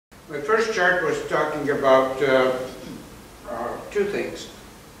My first chart was talking about two things.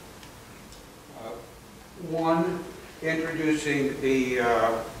 One, introducing the,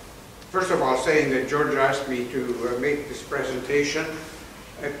 first of all, saying that George asked me to make this presentation.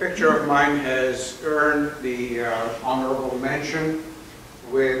 A picture of mine has earned the honorable mention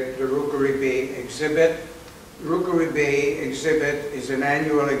with the Rookery Bay exhibit. Rookery Bay exhibit is an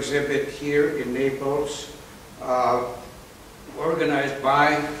annual exhibit here in Naples, organized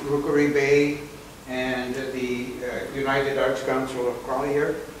by Rookery Bay and the United Arts Council of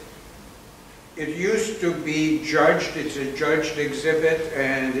Collier. It used to be judged, it's a judged exhibit,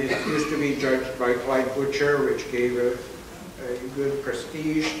 and it used to be judged by Clyde Butcher, which gave a good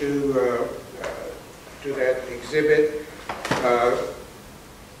prestige to that exhibit.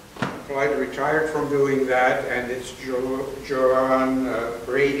 Clyde retired from doing that, and it's Joanne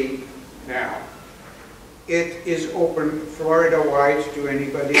Brady now. It is open Florida-wide to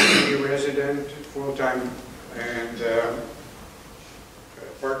anybody, any resident, full-time and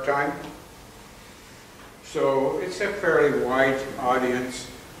part-time. So it's a fairly wide audience.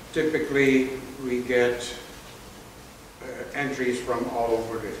 Typically, we get entries from all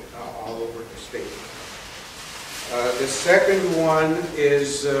over the state. The second one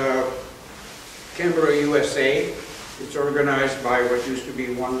is Canberra, USA. It's organized by what used to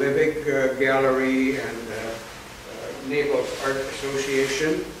be One Livic Gallery and Naples Art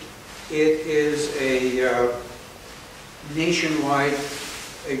Association. It is a nationwide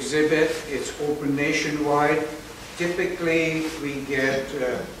exhibit. It's open nationwide. Typically, we get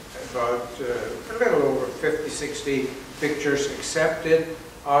about a little over 50, 60 pictures accepted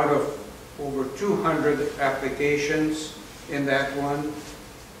out of over 200 applications in that one,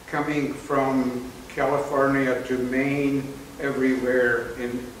 coming from California to Maine, from everywhere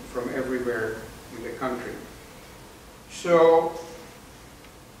in the country. So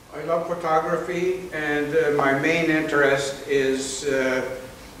I love photography, and my main interest is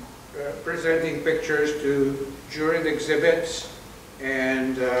presenting pictures to juried exhibits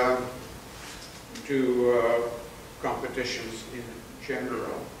and to competitions in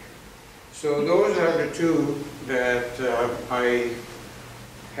general. So those are the two that I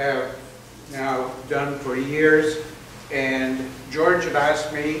have now done for years, and George had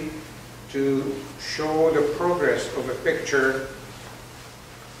asked me to show the progress of a picture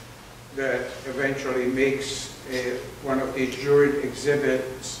that eventually makes one of these juried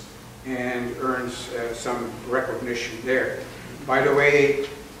exhibits and earns some recognition there. By the way,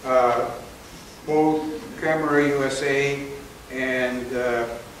 both Canberra, USA and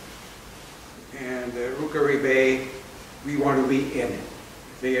Rookery Bay, we want to be in it.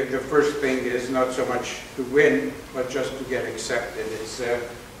 The first thing is not so much to win, but just to get accepted. It's,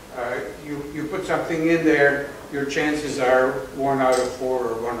 you put something in there, your chances are 1 out of 4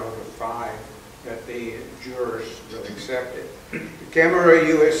 or 1 out of 5 that the jurors will accept it. The Canberra,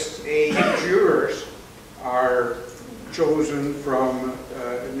 USA jurors are chosen from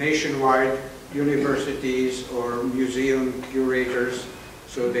nationwide universities or museum curators,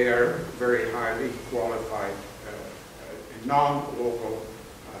 so they are very highly qualified non-local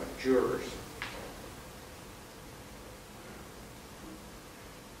jurors.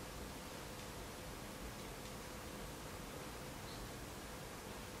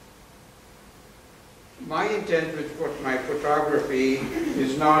 My intent with my photography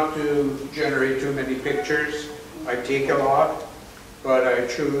is not to generate too many pictures. I take a lot, but I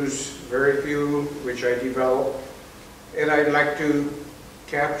choose very few which I develop. And I'd like to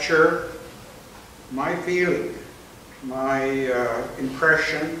capture my feeling, my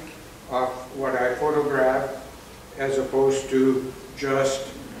impression of what I photograph, as opposed to just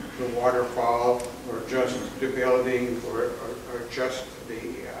the waterfall or just the building or just the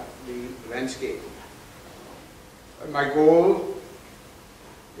landscape. My goal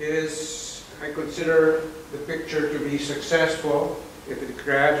is, I consider the picture to be successful if it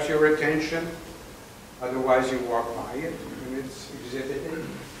grabs your attention. Otherwise you walk by it when it's exhibited.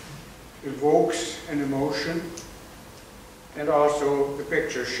 Evokes an emotion, and also the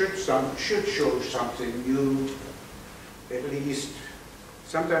picture should show something new, at least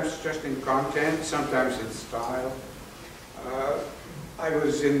sometimes just in content, sometimes in style. I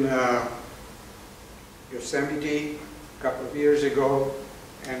was in Yosemite a couple of years ago,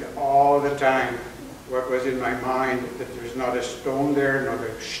 and all the time what was in my mind that there's not a stone there, not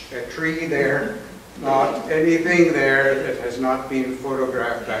a tree there, not anything there that has not been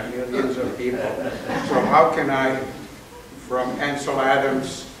photographed by millions of people. So how can I, from Ansel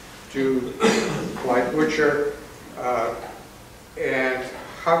Adams to Clyde Butcher, and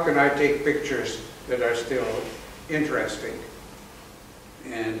how can I take pictures that are still interesting?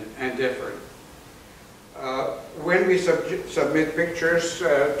 And different. When we submit pictures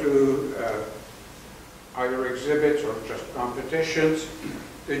to either exhibits or just competitions,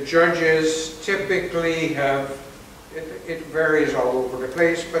 the judges typically have, it varies all over the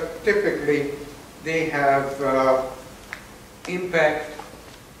place, but typically they have impact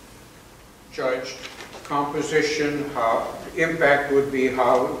judged, composition, how impact would be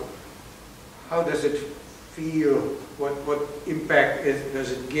how does it feel, what impact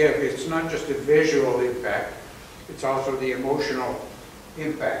does it give. It's not just a visual impact, it's also the emotional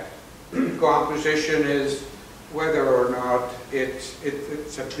impact. Composition is whether or not it's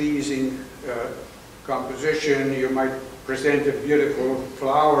a pleasing composition. You might present a beautiful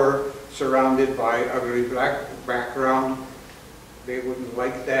flower surrounded by ugly black background. They wouldn't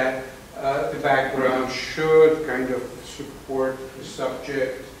like that. The background should kind of support the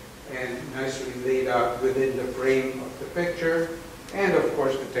subject and nicely laid out within the frame of the picture, and of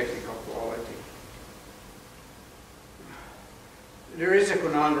course the technical quality. There is a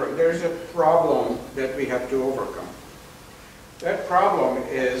conundrum, there's a problem that we have to overcome. That problem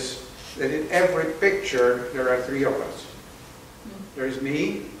is that in every picture there are three of us. There's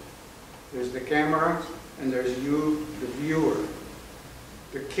me, there's the camera, and there's you, the viewer.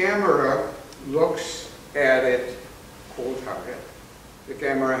 The camera looks at it cold-hearted. The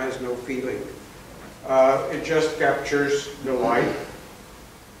camera has no feeling. It just captures the light.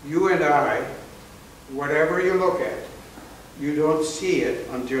 You and I, whatever you look at, you don't see it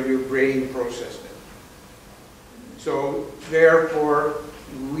until your brain processes it. So therefore,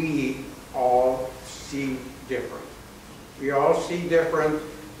 we all see different. We all see different,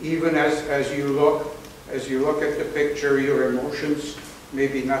 even as you look at the picture, your emotions,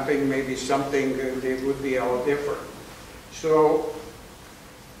 maybe nothing, maybe something, they would be all different. So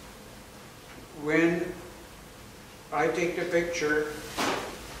when I take the picture,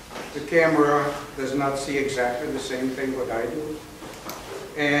 the camera does not see exactly the same thing what I do.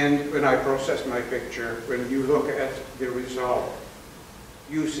 And when I process my picture, when you look at the result,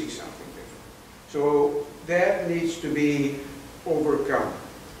 you see something different. So that needs to be overcome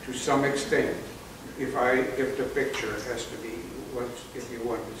to some extent if the picture has to be, if you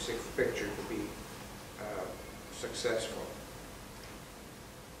want the picture to be successful.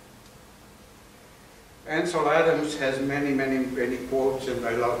 Ansel Adams has many quotes, and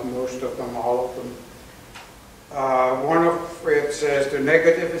I love most of them, all of them. One of it says, the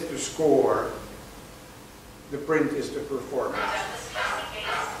negative is the score, the print is the performance.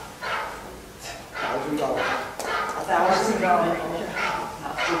 $1,000.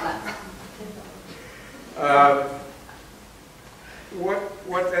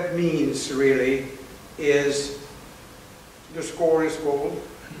 What that means really is the score is gold.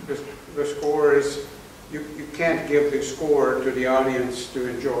 The score is, you can't give the score to the audience to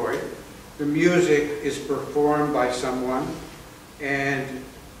enjoy. The music is performed by someone, and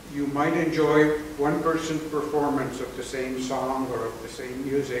you might enjoy one person's performance of the same song or of the same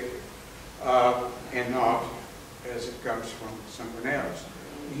music, and not as it comes from someone else.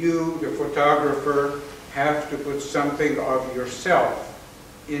 You, the photographer, have to put something of yourself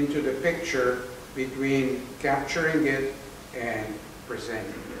into the picture between capturing it and presenting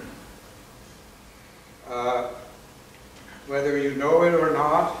it. Whether you know it or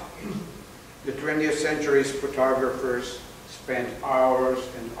not, the 20th century's photographers spent hours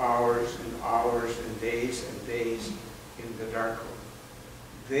and hours and hours and days in the darkroom.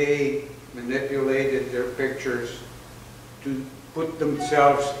 They manipulated their pictures to put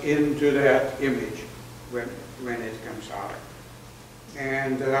themselves into that image when it comes out.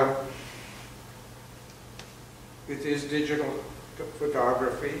 And it is digital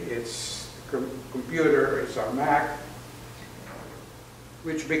photography. It's computer, it's our Mac,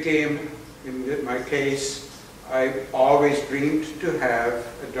 which became, in my case, I always dreamed to have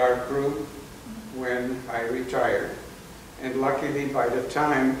a dark room when I retired. And luckily, by the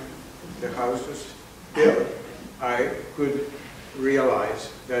time the house was built, I could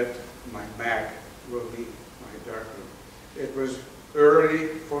realize that my Mac will be my dark room. It was early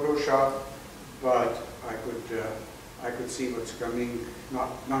Photoshop, but I could see what's coming, not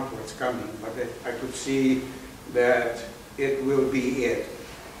what's coming, but I could see that it will be it.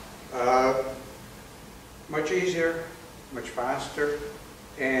 Much easier, much faster,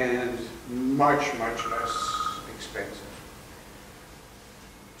 and much less expensive.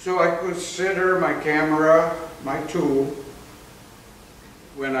 So I consider my camera my tool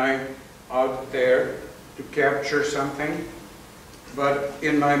when I'm out there to capture something, but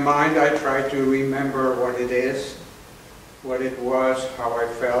in my mind I try to remember what it is, what it was, how I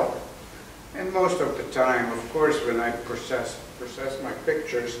felt. And most of the time, of course, when I process process my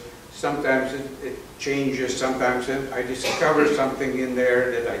pictures, sometimes it changes, sometimes I discover something in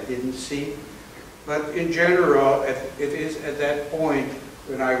there that I didn't see. But in general, it is at that point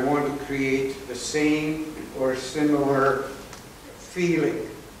when I want to create the same or similar feeling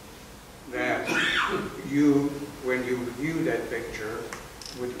that you, when you view that picture,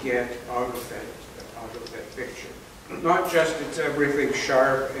 would get out of that picture. Not just it's everything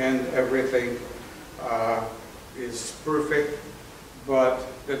sharp and everything is perfect, but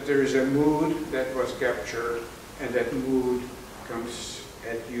that there is a mood that was captured, and that mood comes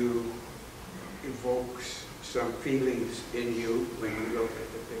at you, evokes some feelings in you when you look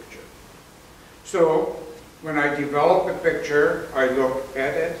at the picture. So when I develop a picture, I look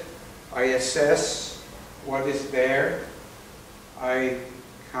at it, I assess what is there, I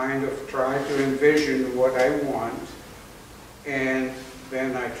kind of try to envision what I want, and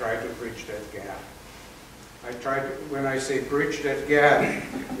then I try to bridge that gap. When I say bridge that gap,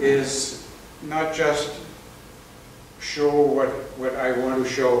 is not just show what I want to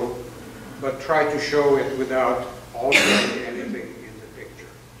show, but try to show it without altering anything in the picture.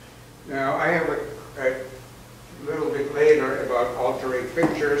 Now, I have a little bit later about altering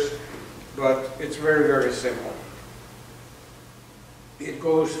pictures, but it's very, very simple. It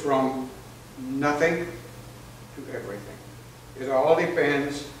goes from nothing to everything. It all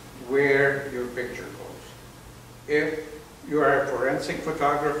depends where your picture goes. If you are a forensic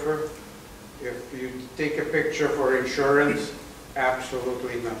photographer, if you take a picture for insurance,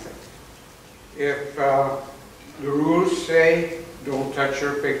 absolutely nothing. If the rules say don't touch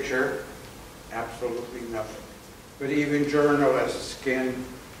your picture, absolutely nothing. But even journalists can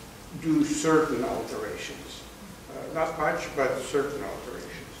do certain alterations. Not much, but certain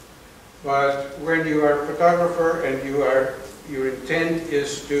alterations. But when you are a photographer and your intent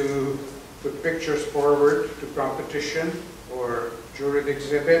is to put pictures forward to competition or juried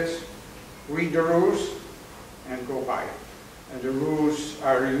exhibits, read the rules and go by it. And the rules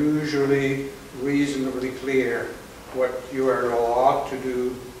are usually reasonably clear what you are allowed to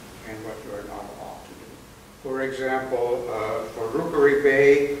do and what you are not allowed to do. For example, for Rookery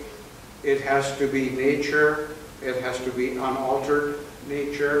Bay, it has to be nature, it has to be unaltered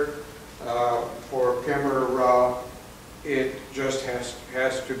nature. For Camera Raw, it just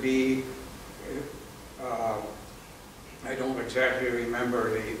has to be, I don't exactly remember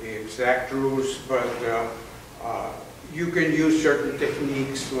the exact rules, but you can use certain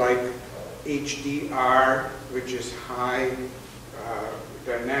techniques like HDR, which is high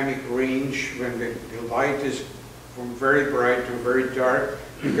dynamic range. When the light is from very bright to very dark,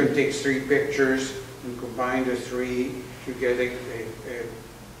 you can take 3 pictures and combine the 3 to get a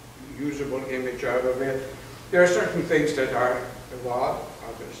usable image out of it. There are certain things that are allowed,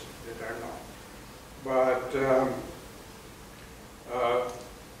 others that are not. But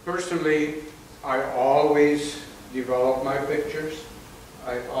personally, I always develop my pictures.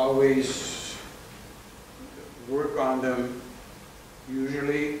 I always work on them,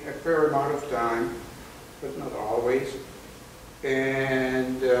 usually a fair amount of time, but not always,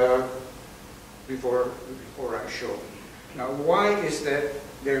 and before I show. Now, why is that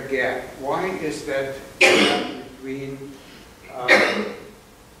their gap? Why is that between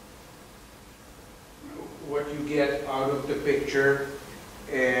what you get out of the picture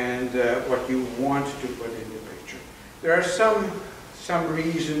and what you want to put in the picture? There are some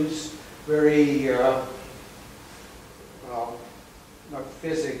reasons, very well, not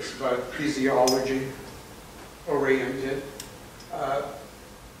physics, but physiology oriented.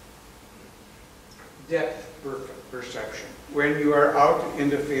 Depth perception. When you are out in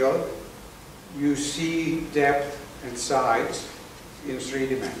the field, you see depth and size in 3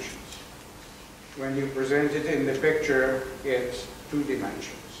 dimensions. When you present it in the picture, it's 2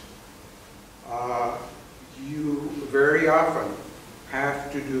 dimensions. You very often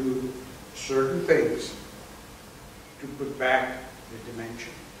have to do certain things to put back the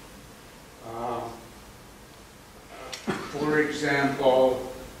dimension. For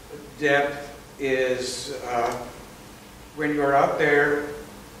example, depth is when you're out there.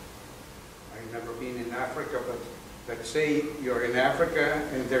 I've never been in Africa, but let's say you're in Africa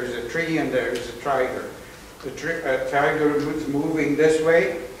and there's a tree and there's a tiger. A tiger is moving this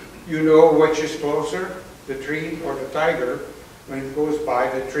way. You know which is closer, the tree or the tiger, when it goes by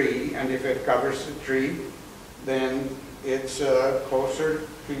the tree, and if it covers the tree, then it's closer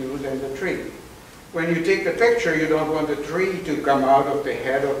to you than the tree. When you take a picture, you don't want the tree to come out of the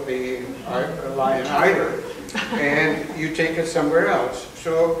head of the lion either, and you take it somewhere else.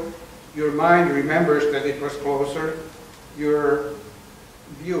 So your mind remembers that it was closer. Your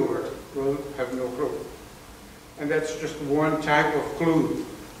viewer will have no clue. And that's just one type of clue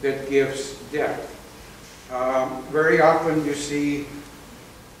that gives depth. Very often you see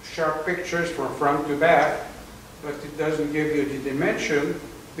sharp pictures from front to back, but it doesn't give you the dimension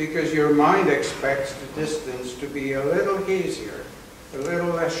because your mind expects the distance to be a little hazier, a little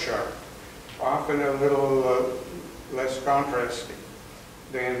less sharp, often a little less contrasting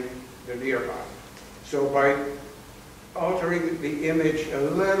than the nearby. So by altering the image a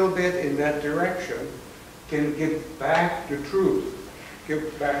little bit in that direction can give back the truth,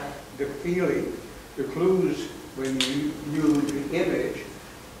 give back the feeling, the clues when you view the image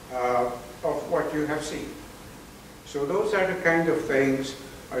of what you have seen. So those are the kind of things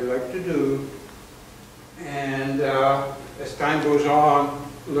I like to do, and as time goes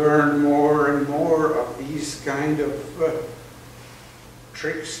on, learn more and more of these kind of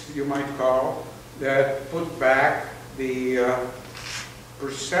tricks, you might call, that put back the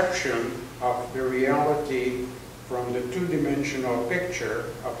perception of the reality from the two-dimensional picture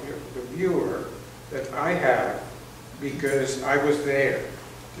of the viewer that I have because I was there.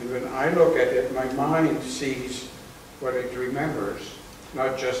 And when I look at it, my mind sees what it remembers,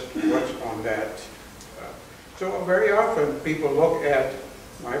 not just what's on that. So very often people look at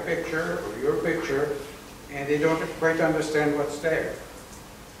my picture or your picture and they don't quite understand what's there.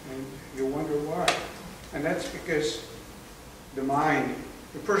 And you wonder why. And that's because the mind,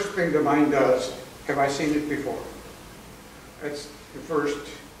 the first thing the mind does, have I seen it before? That's the first,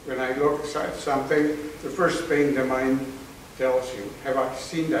 when I look at something, the first thing the mind tells you, have I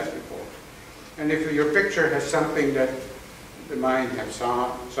seen that before? And if your picture has something that the mind has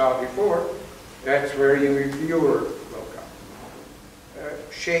saw before, that's where your viewer will come.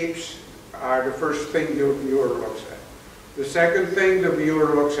 Shapes are the first thing the viewer looks at. The second thing the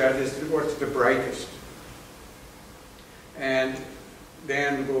viewer looks at is what's the brightest. And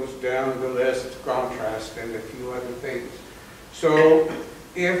then goes down the list, contrast and a few other things. So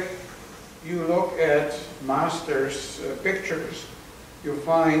if you look at masters' pictures, you'll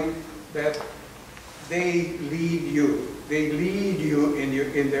find that they lead you. They lead you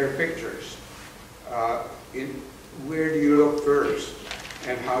in their pictures. In where do you look first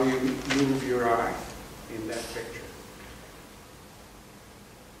and how you move your eye in that picture.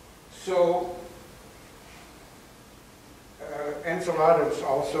 So Enceladus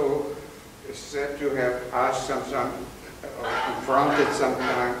also is said to have asked or confronted some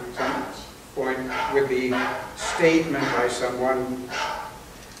point with the statement by someone,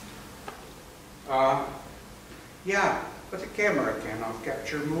 yeah, but the camera cannot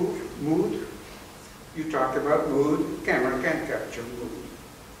capture mood. You talk about mood, the camera can't capture mood.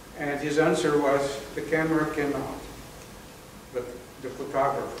 And his answer was, the camera cannot, but the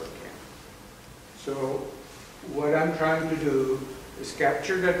photographer can. So what I'm trying to do is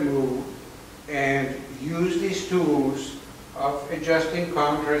capture that mood and use these tools of adjusting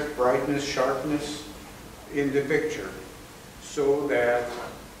contrast, brightness, sharpness in the picture so that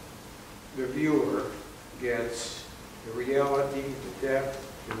the viewer gets the reality, the depth,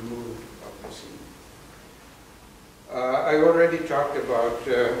 the mood of the scene. I already talked about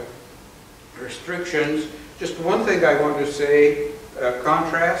restrictions. Just one thing I want to say,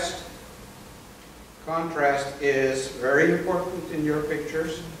 contrast. Contrast is very important in your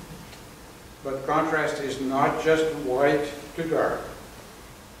pictures, but contrast is not just white to dark.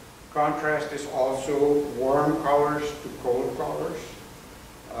 Contrast is also warm colors to cold colors,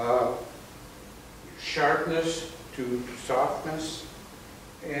 sharpness to softness,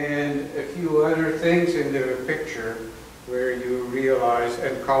 and a few other things in the picture where you realize,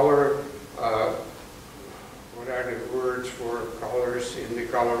 and color, what are the words for colors in the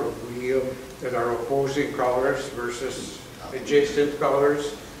color wheel that are opposing colors versus adjacent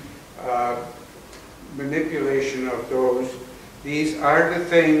colors, manipulation of those. These are the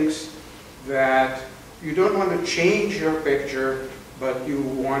things that you don't want to change your picture, but you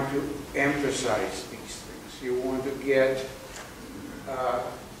want to emphasize these things. You want to get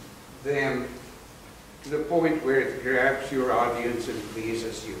them to the point where it grabs your audience and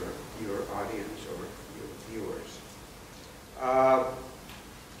pleases your audience or your viewers.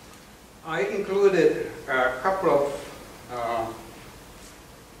 I included a couple of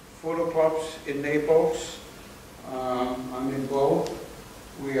photo clubs in Naples. I'm in both.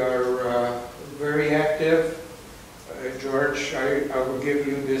 We are very active. George, I will give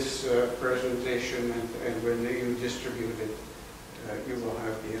you this presentation, and when you distribute it, you will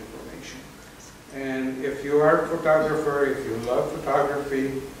have the information. And if you are a photographer, if you love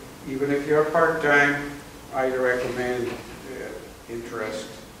photography, even if you're part-time, I recommend interest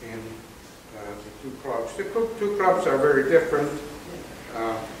in the two clubs. The two clubs are very different.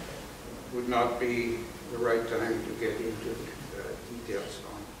 Would not be the right time to get into details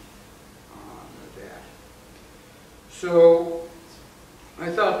on that. So I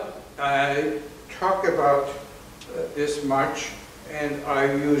thought I'd talk about this much, and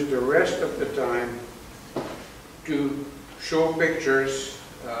I used the rest of the time to show pictures,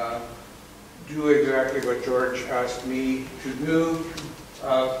 do exactly what George asked me to do,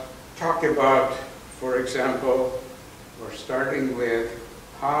 talk about, for example, or starting with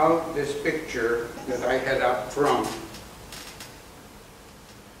how this picture that I had up front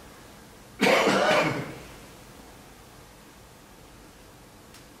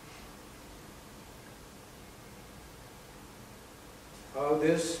how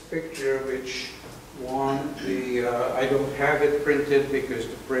this picture, which won the, I don't have it printed because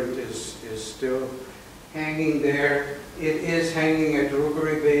the print is still hanging there. It is hanging at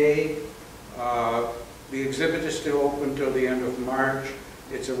Rookery Bay. The exhibit is still open till the end of March.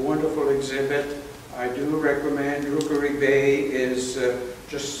 It's a wonderful exhibit. I do recommend. Rookery Bay is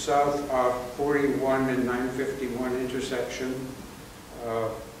just south of 41 and 951 intersection.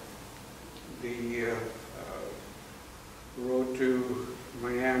 The road to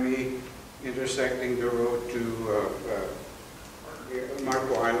Miami intersecting the road to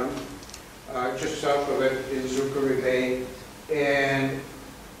Marco Island. Just south of it is Rookery Bay, and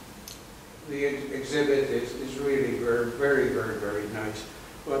the exhibit is really very nice.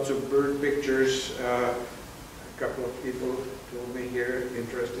 Lots of bird pictures. A couple of people told me here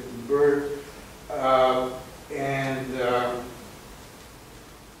interested in bird,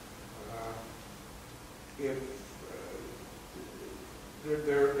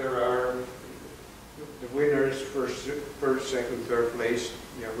 there are the winners, first, second, third place.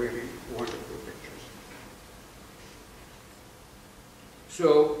 Yeah, really wonderful pictures.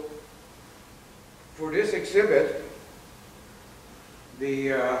 So for this exhibit,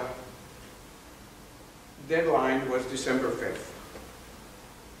 the deadline was December 5th.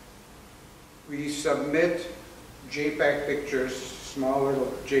 We submit JPEG pictures, small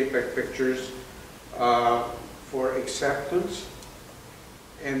little JPEG pictures for acceptance.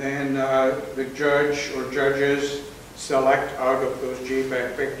 And then the judge or judges select out of those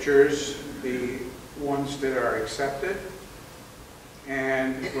JPEG pictures the ones that are accepted.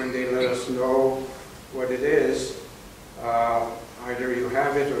 And when they let us know what it is, either you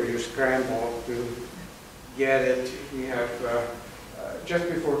have it or you scramble to get it. We have, just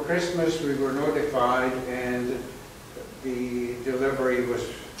before Christmas we were notified, and the delivery was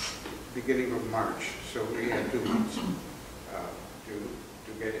beginning of March, so we had 2 months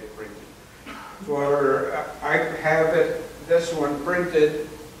to get it printed. I have this one printed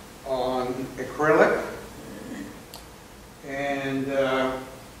on acrylic, and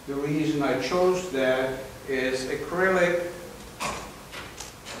the reason I chose that is acrylic.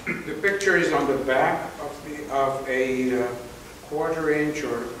 The picture is on the back of a 1/4 inch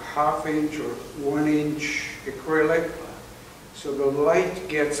or 1/2 inch or 1 inch acrylic, so the light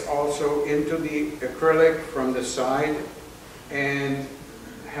gets also into the acrylic from the side and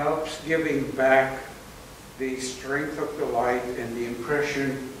helps giving back the strength of the light and the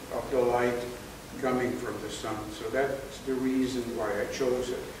impression of the light coming from the sun. So that's the reason why I chose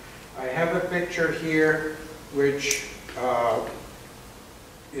it. I have a picture here which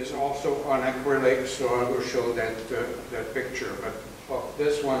is also on acrylic, so I will show that picture, but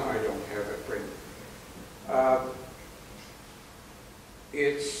this one I don't have it printed.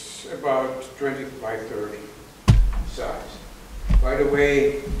 It's about 20 by 30 size. By the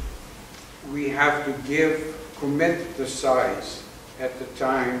way, we have to commit the size at the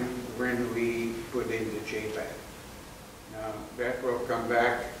time when we put in the JPEG. Now, that will come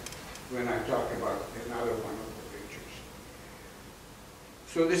back when I talk about another one of the pictures.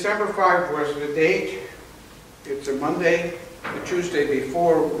 So December 5 was the date. It's a Monday. The Tuesday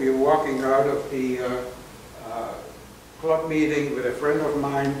before, we were walking out of the club meeting with a friend of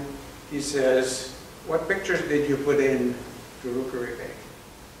mine. He says, "What pictures did you put in to Rookery Bay?"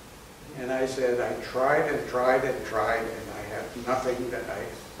 And I said, "I tried and tried and tried, and I had nothing that I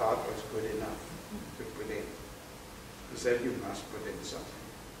thought was good enough to put in." He said, "You must put in something."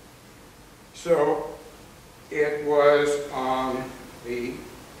 So it was on the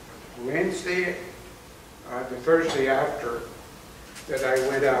Wednesday, the Thursday after, that I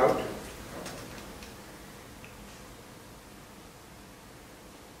went out.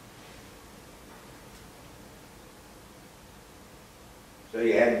 So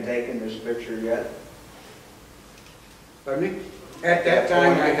you hadn't taken this picture yet? Pardon me? At that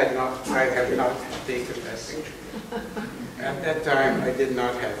time, I had not taken that picture. At that time, I did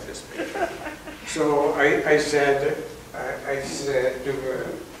not have this picture. So I said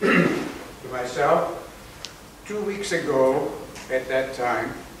to myself, 2 weeks ago, at that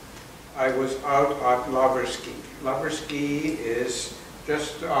time, I was out at Loverski. Loverski is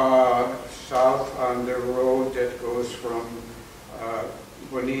just south on the road that goes from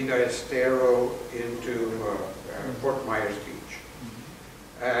Bonita Estero into Fort Myers Beach.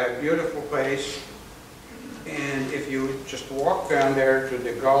 Beautiful place, and if you just walk down there to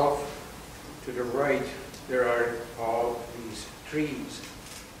the Gulf, to the right, there are all these trees.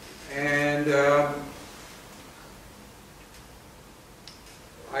 And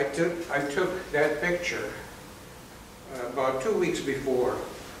I took that picture about 2 weeks before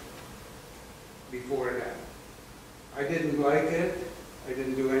that. I didn't like it. I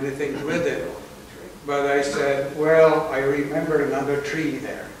didn't do anything with it. But I said, well, I remember another tree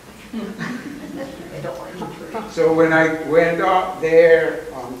there. They don't like the tree. So when I went out there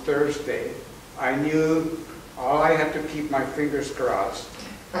on Thursday, I knew all I had to keep my fingers crossed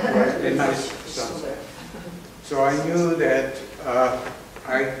was a nice sunset. So I knew that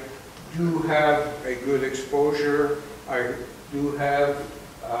I do have a good exposure. I do have,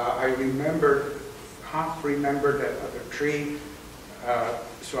 I half remembered that other tree.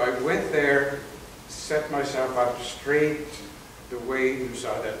 So I went there, set myself up straight the way you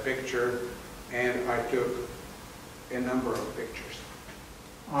saw that picture, and I took a number of pictures.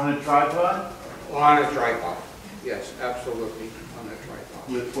 On a tripod? On a tripod, yes, absolutely, on a tripod.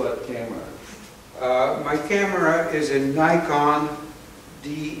 With what camera? My camera is a Nikon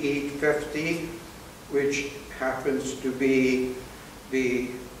D850, which happens to be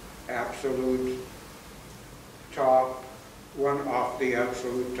the absolute top, one of the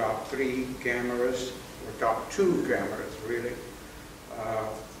absolute top 3 cameras, or top 2 cameras really,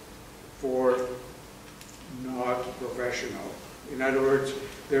 for not professional. In other words,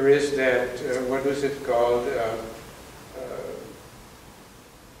 there is that, what is it called,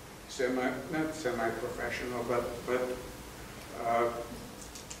 not semi-professional, but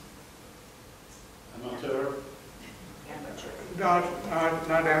Amateur? not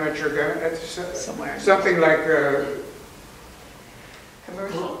amateur, it's something like,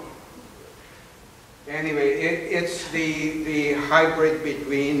 Commercial. anyway, it's the hybrid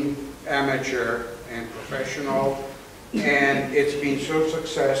between amateur and professional, and it's been so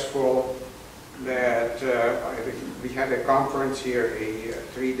successful that we had a conference here, a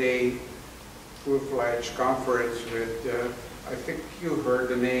 3-day full-fledged conference with, I think you heard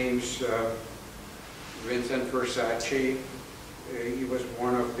the names, Vincent Versace, he was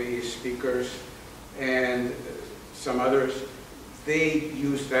one of the speakers, and some others. They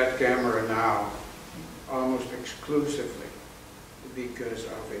use that camera now almost exclusively because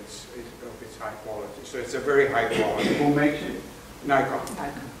of its high quality. So it's a very high quality. Who makes it? Nikon.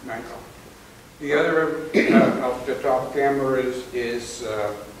 Nikon. The other of the top cameras is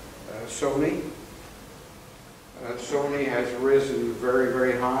Sony. Sony has risen very,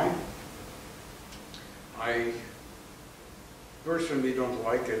 very high. I personally don't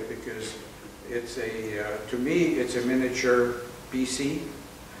like it because it's to me, it's a miniature PC,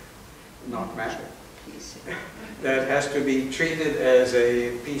 not Mac. That has to be treated as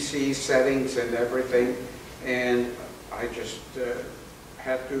a PC settings and everything, and I just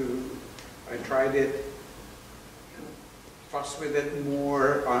I tried it, fuss with it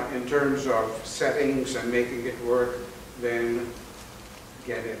more in terms of settings and making it work, then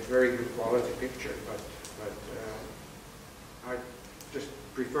get a very good quality picture, but I just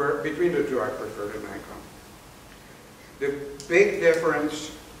prefer, between the two, I prefer the Nikon. The big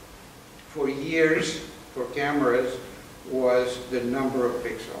difference for years for cameras was the number of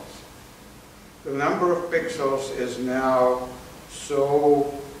pixels. The number of pixels is now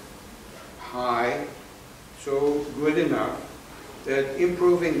so high, so good enough, that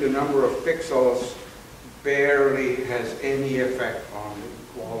improving the number of pixels barely has any effect on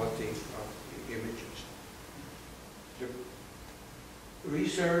the quality of the images. The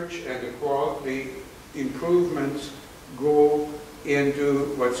research and the quality improvements go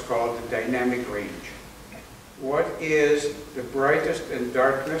into what's called the dynamic range. What is the brightest and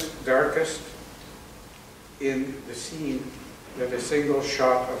darkest in the scene that a single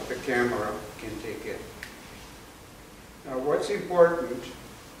shot of the camera can take in? Now, what's important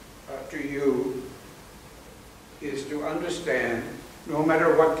to you is to understand, no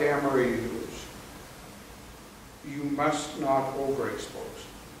matter what camera you use, you must not overexpose.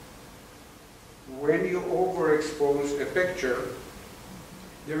 When you overexpose a picture,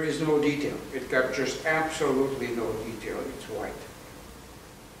 there is no detail. It captures absolutely no detail. It's white.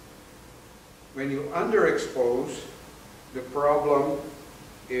 When you underexpose, the problem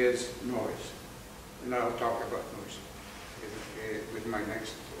is noise. And I'll talk about noise with my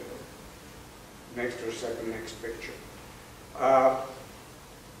next next or second next picture.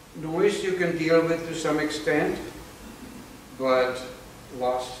 Noise you can deal with to some extent, but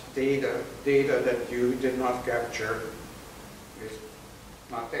lost data that you did not capture is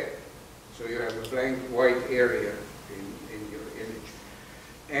not there. So you have a blank white area in your image.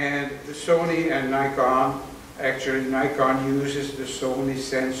 And the Sony and Nikon, actually Nikon uses the Sony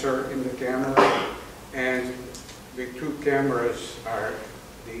sensor in the camera, and the two cameras are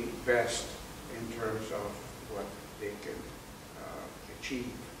the best in terms of what they can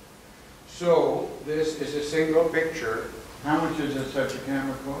achieve. So this is a single picture. How much does such a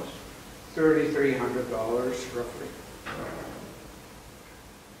camera cost? $3,300 roughly.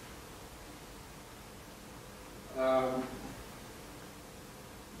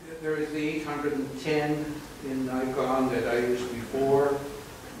 There is the 810 in Nikon that I used before.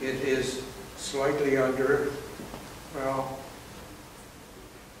 It is slightly under, well,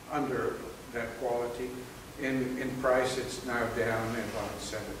 under that quality. In price, it's now down at about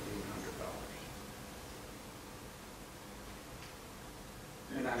 $1,700.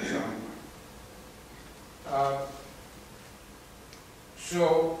 And I'm selling mine.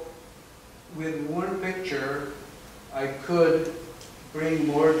 So, with one picture, I could bring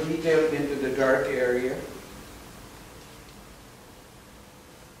more detail into the dark area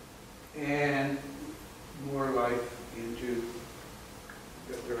and more life into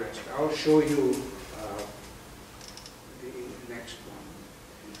the rest. I'll show you the next one.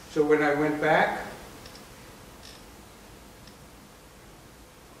 So when I went back,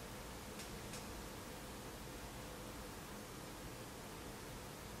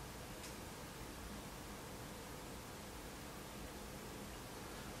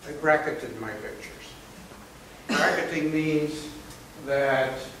 I bracketed my pictures. Bracketing means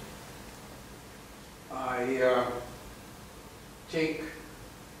that I take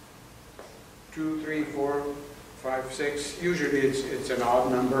 2, 3, 4, 5, 6. Usually it's an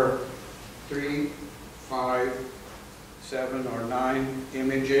odd number. 3, 5, 7, or 9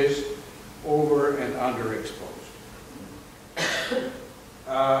 images over and underexposed.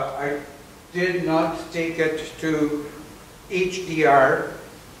 I did not take it to HDR.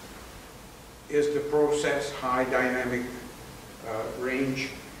 Is the process high dynamic range.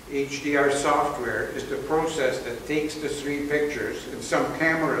 HDR software is the process that takes the 3 pictures, and some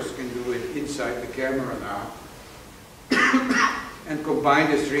cameras can do it inside the camera now, and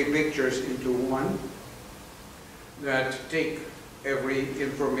combine the 3 pictures into one that take every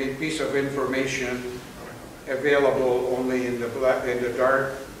piece of information available only in the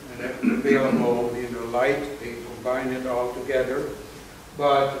dark and available only in the light. They combine it all together.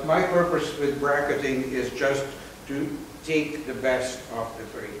 But my purpose with bracketing is just to take the best of the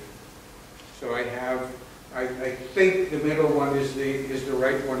 3. So I think the middle one is the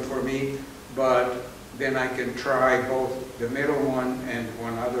right one for me, but then I can try both the middle one and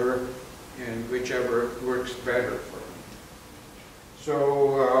one other, and whichever works better for me.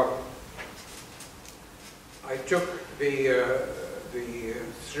 So I took the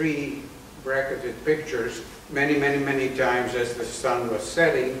 3 bracketed pictures many times as the sun was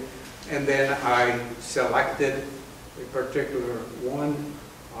setting, and then I selected a particular one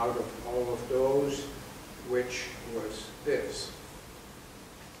out of all of those, which was this.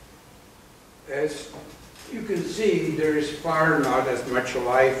 As you can see, there is far not as much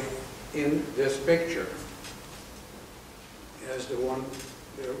life in this picture as the one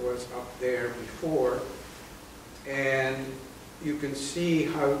that was up there before, and you can see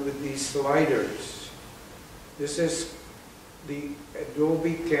how with these sliders. This is the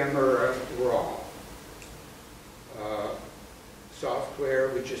Adobe Camera Raw software,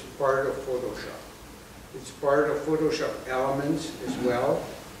 which is part of Photoshop. It's part of Photoshop Elements as well,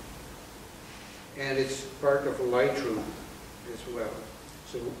 and it's part of Lightroom as well.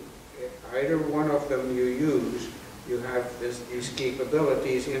 So either one of them you use, you have these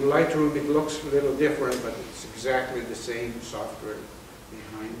capabilities. In Lightroom it looks a little different, but it's exactly the same software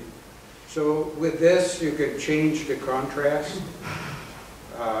behind it. So with this, you can change the contrast.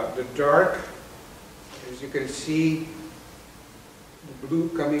 The dark, as you can see, the blue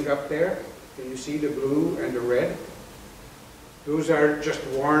coming up there. Can you see the blue and the red? Those are just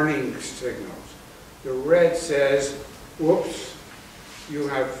warning signals. The red says, whoops, you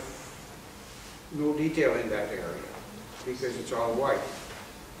have no detail in that area because it's all white.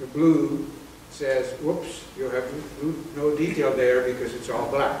 The blue says, whoops, you have no detail there because it's all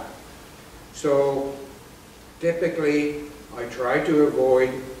black. So typically, I try to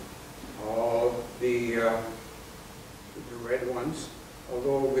avoid all the red ones,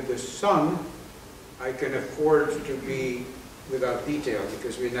 although with the sun, I can afford to be without detail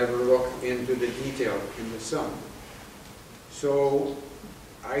because we never look into the detail in the sun. So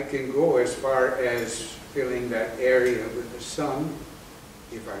I can go as far as filling that area with the sun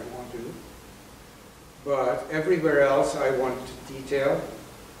if I want to. But everywhere else I want detail.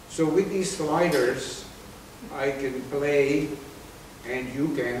 So with these sliders, I can play, and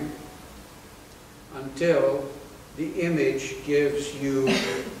you can, until the image gives you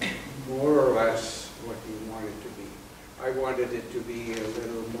more or less what you want it to be. I wanted it to be a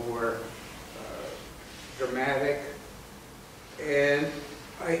little more dramatic, and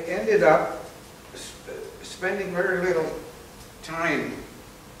I ended up spending very little time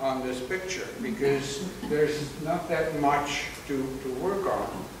on this picture because there's not that much to work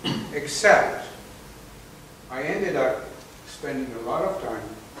on, except I ended up spending a lot of time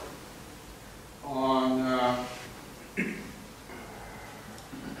on, well,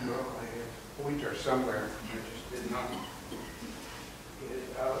 I have a pointer somewhere, I just did not get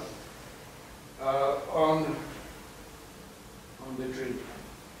it out, on the tree.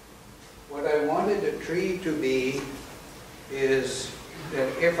 What I wanted the tree to be is that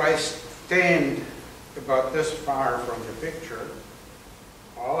if I stand about this far from the picture,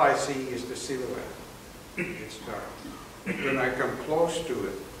 all I see is the silhouette. It's dark. When I come close to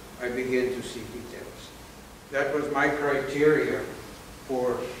it, I begin to see details. That was my criteria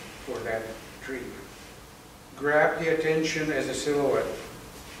for that tree. Grab the attention as a silhouette,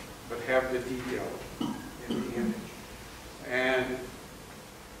 but have the detail in the image. And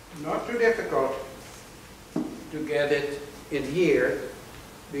not too difficult to get it in here,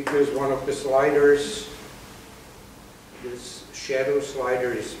 because one of the sliders, this shadow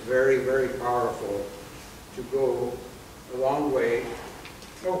slider, is very, very powerful to go a long way.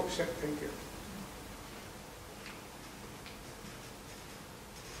 Oh, thank you.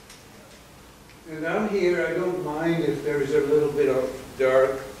 And down here, I don't mind if there is a little bit of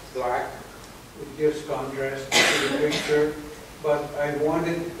dark black. It gives contrast to the picture. But I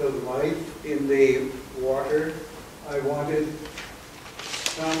wanted the life in the water. I wanted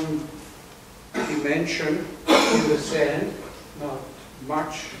some dimension in the sand, not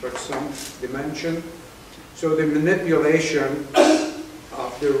much, but some dimension. So the manipulation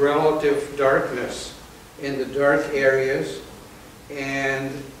of the relative darkness in the dark areas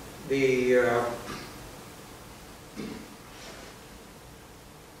and the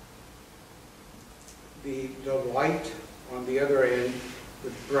light on the other end,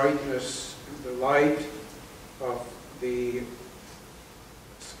 the brightness, the light of the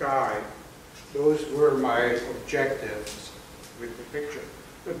sky. Those were my objectives with the picture.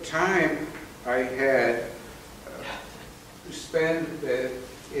 The time I had to spend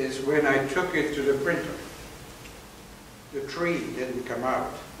is when I took it to the printer. The tree didn't come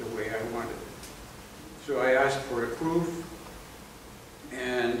out the way I wanted it. So I asked for a proof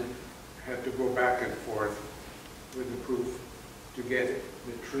and had to go back and forth with the proof to get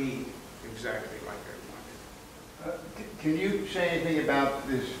the tree exactly like I wanted. Can you say anything about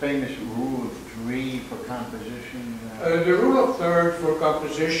this famous rule of three for composition? The rule of thirds for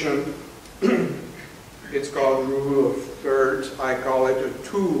composition, it's called rule of thirds. I call it a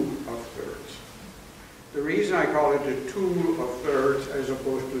tool of thirds. The reason I call it a tool of thirds as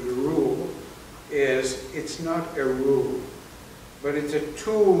opposed to the rule is it's not a rule, but it's a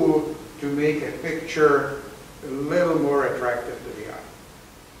tool to make a picture a little more attractive to the eye.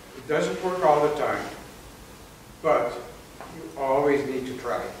 It doesn't work all the time, but you always need to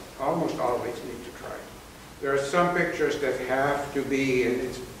try. Almost always need to try. There are some pictures that have to be, and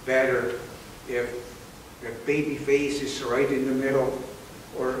it's better if the baby face is right in the middle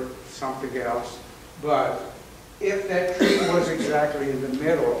or something else. But if that tree was exactly in the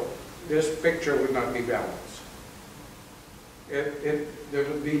middle, this picture would not be balanced. There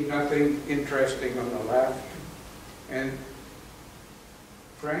would be nothing interesting on the left. And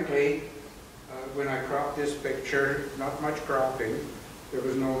frankly, when I cropped this picture, not much cropping, there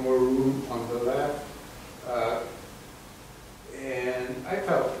was no more room on the left. And I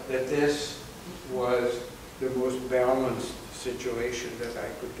felt that this was the most balanced situation that I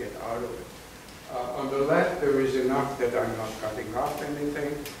could get out of it. On the left, there is enough that I'm not cutting off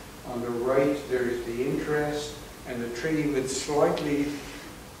anything. On the right, there is the interest, and the tree with slightly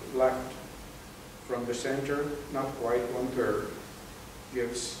left from the center, not quite 1/3,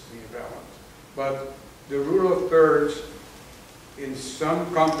 gives me a balance. But the rule of thirds in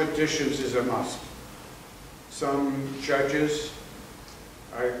some competitions is a must. Some judges,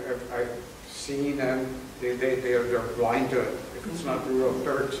 I've seen them, they're blind to it. If it's not rule of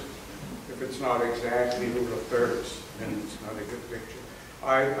thirds, if it's not exactly rule of thirds, then it's not a good picture.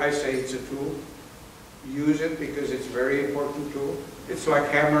 I say it's a tool, use it because it's a very important tool. It's like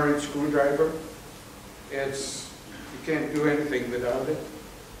hammer and screwdriver. You can't do anything without it,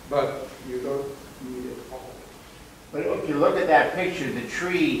 but you don't need it all. But if you look at that picture, the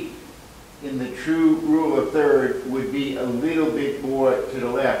tree in the true rule of third would be a little bit more to the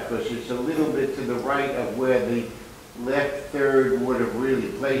left, because it's a little bit to the right of where the left third would have really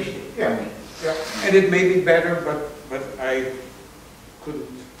placed it. Yeah. Yeah, and it may be better, but I couldn't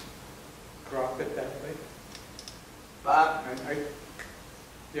crop it that way. Bob,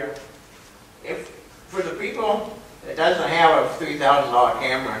 Yeah. if, for the people that doesn't have a $3,000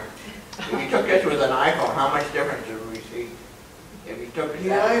 camera, if you took this with an iPhone, how much difference would we see? If you took it The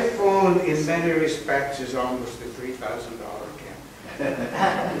that way? iPhone, in many respects, is almost a $3,000 camera.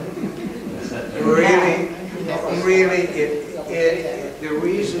 Really, the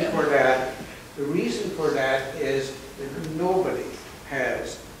reason for that is that nobody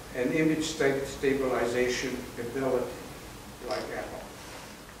has an image stabilization ability like Apple.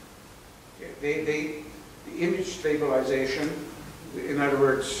 The image stabilization, in other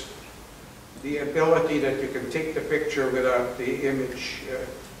words, the ability that you can take the picture without the image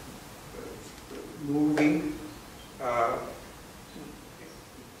moving,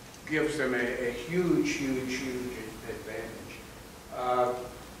 gives them a huge advantage.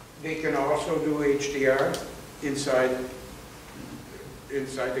 They can also do HDR inside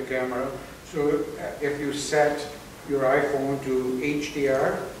the camera. So if you set your iPhone to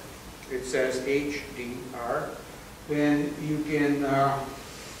HDR, it says HDR, then you can,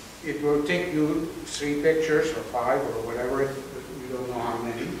 it will take you 3 pictures or 5 or whatever, you don't know how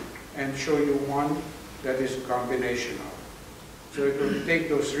many, and show you one that is a combination of. So it will take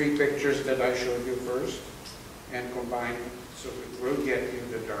those 3 pictures that I showed you first and combine them, so it will get you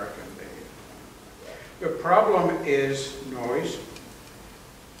the dark and day. The problem is noise,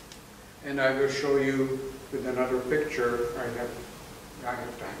 and I will show you with another picture. I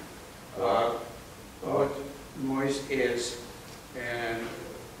have time. What noise is, and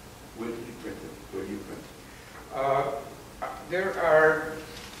where did you print it? Where do you print it? There are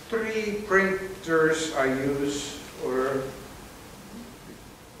 3 printers I use, or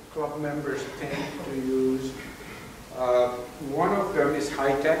club members tend to use. One of them is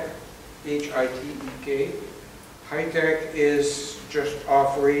Hi-Tech, H-I-T-E-K. Hi-Tech is just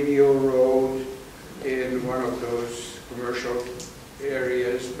off Radio Road in one of those commercial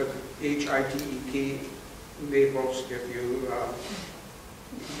areas, but H-I-T-E-K, Naples, if you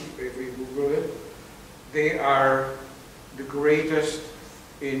Google it. They are the greatest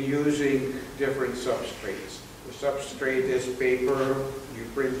in using different substrates. The substrate is paper you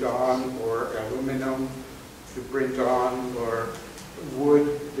print on, or aluminum you print on, or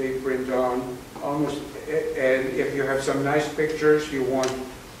wood they print on. Almost, and if you have some nice pictures, you want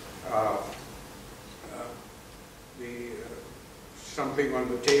something on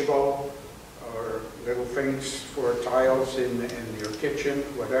the table, or little things for tiles in your kitchen,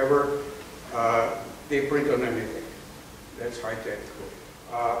 whatever. They print on anything. That's Hi-Tech.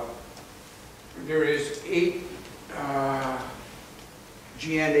 There is 8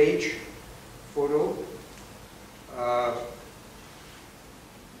 G&H photo.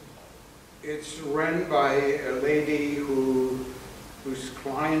 It's run by a lady whose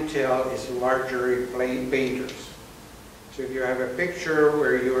clientele is largely painters. So if you have a picture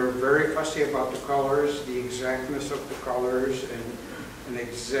where you're very fussy about the colors, the exactness of the colors, and an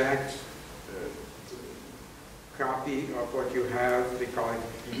exact copy of what you have, they call it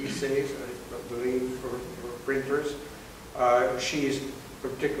glissés, I believe, for printers. She is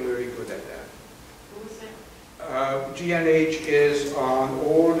particularly good at that. Who was that? G&H is on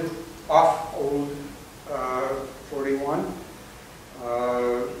old 41,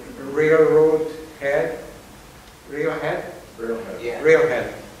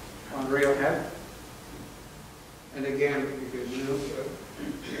 Railhead, on Railhead. And again, you can use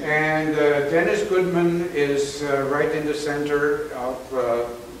and Dennis Goodman is right in the center of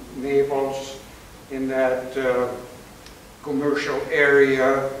Naples, in that commercial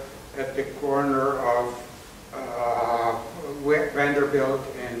area at the corner of Vanderbilt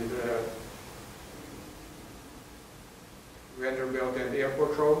and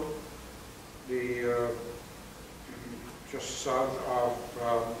Airport Road, just south of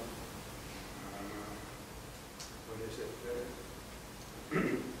what is it?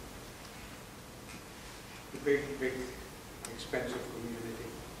 The big, expensive community.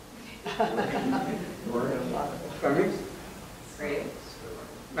 Pardon me? Great.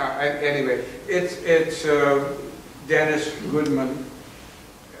 Now, anyway, it's Dennis Goodman.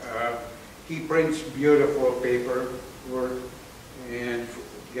 He prints beautiful paper work, and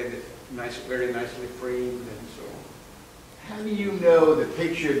get it nice, very nicely framed and so on. How do you know the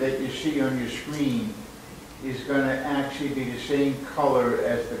picture that you see on your screen is going to actually be the same color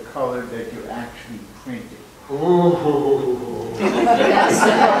as the color that you actually printed?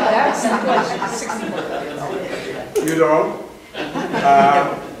 That's the question. You don't.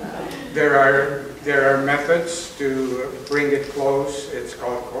 There are methods to bring it close. It's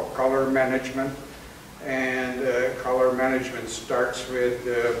called color management, and color management starts with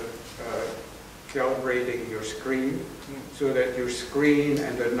calibrating your screen so that your screen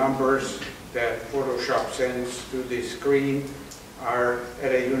and the numbers that Photoshop sends to the screen are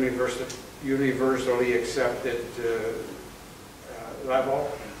at a universally accepted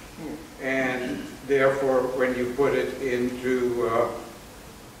level, and therefore when you put it into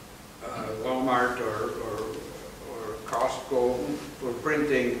Walmart or Costco for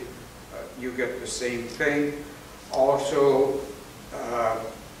printing, you get the same thing. Also,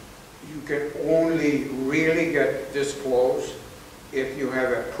 you can only really get this close if you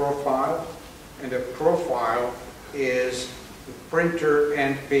have a profile, and a profile is the printer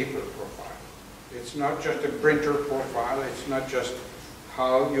and paper profile. It's not just a printer profile, it's not just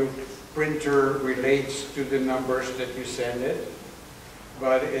how your printer relates to the numbers that you send it,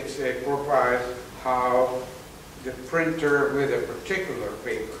 but it's a profile how the printer with a particular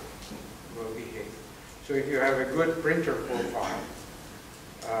paper will behave. So if you have a good printer profile,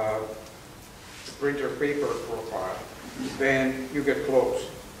 printer paper profile, then you get close.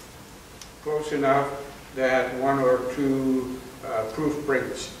 Close enough that one or two proof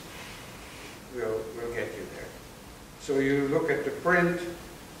prints will get you there. So you look at the print,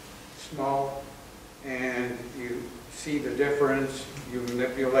 small, and you see the difference, you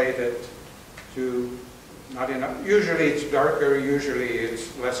manipulate it to not enough. Usually it's darker, usually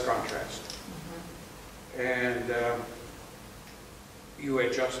it's less contrast. And you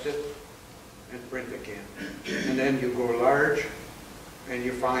adjust it and print again. And then you go large and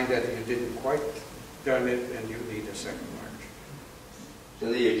you find that you didn't quite done it and you need a second large.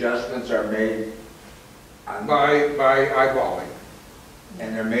 So the adjustments are made on By eyeballing.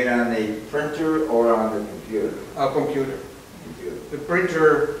 and they're made on the printer or on the computer? A computer. The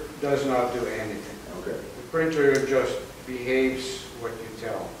printer does not do anything. Okay. The printer just behaves what you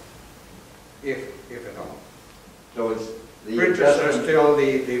tell, if at all. So it's the Printers are adjustment, still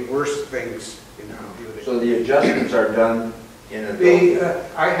the worst things in computing. so the adjustments are done in a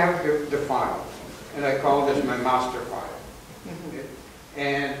I have the file, and I call this my master file.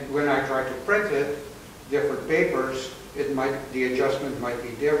 And when I try to print it, different papers, the adjustment might be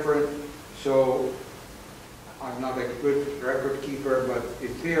different. So I'm not a good record keeper, but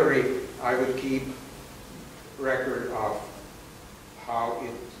in theory, I would keep record of how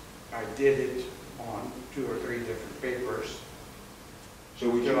I did it on 2 or 3 different papers. So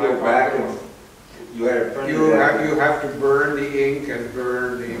would you go back and you had a printer? You have to burn the ink and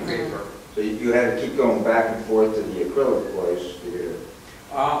burn the paper. So you had to keep going back and forth to the acrylic place to get it.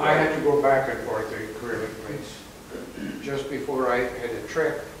 I had to go back and forth to the acrylic place just before I had a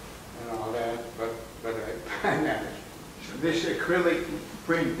trip and all that, but I managed. So this acrylic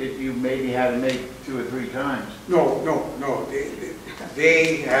print that you maybe had to make 2 or 3 times? No.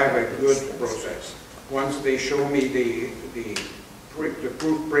 They have a good process. Once they show me the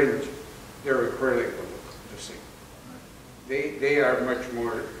proof print, their acrylic will look the same. They are much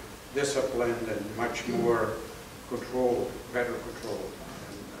more disciplined and much more controlled, better controlled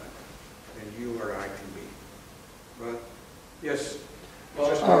than you or I can be. But yes.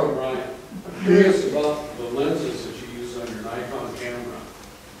 Well, Brian, I'm curious about the lenses that you use on your Nikon camera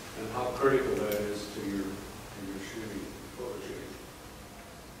and how critical that is to your shooting, photo shooting.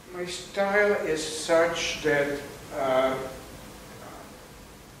 My style is such that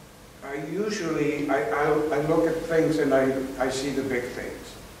I look at things and I see the big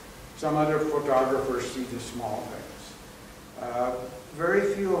things. Some other photographers see the small things.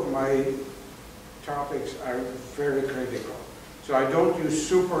 Very few of my topics are very critical. So I don't use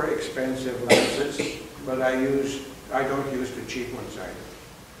super expensive lenses, but I don't use the cheap ones either.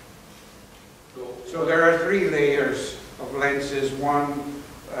 So there are 3 layers of lenses. One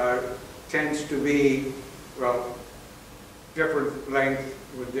tends to be, well, different length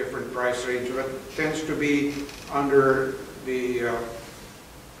with different price range, but tends to be under the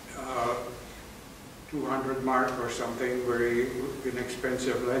 200 mark or something, very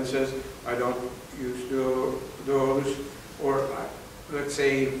inexpensive lenses. I don't use those, or let's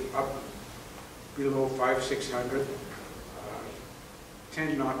say up below 500-600.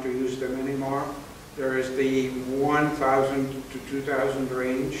 Tend not to use them anymore. There is the 1,000 to 2,000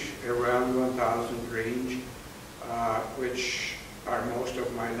 range, around 1,000 range, which are most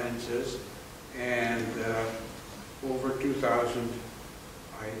of my lenses, and over 2,000,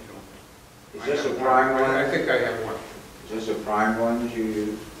 I don't. Is this I a have prime one. one? I think I have one. Is this a prime one you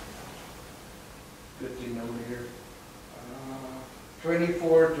use? 50 millimeter?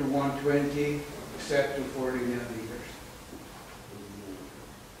 24 to 120, set to 40 millimeters.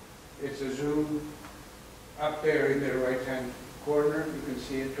 It's a zoom up there in the right-hand corner. You can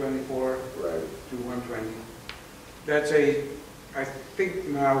see it 24 to 120. That's a, I think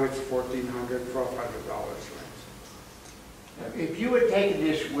now it's $1,400, $1,200 lens. If you had taken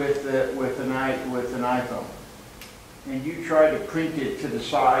this with an iPhone, and you tried to print it to the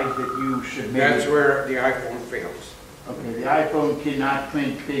size that you submitted. That's where the iPhone fails. Okay, the iPhone cannot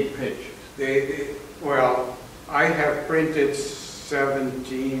print big pictures. Well, I have printed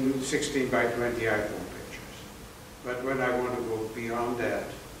 16 by 20 iPhone pictures. But when I want to go beyond that,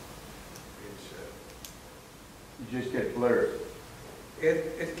 You just get blurred.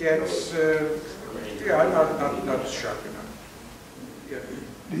 it gets, not sharp enough. Yeah.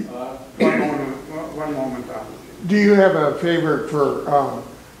 One moment on. Do you have a favorite for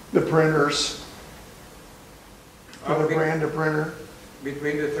the printers? For the brand of printer?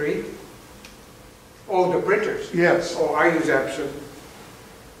 Between the three? Oh, the printers? Yes. Oh, I use Epson.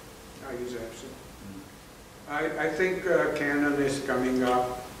 I think Canon is coming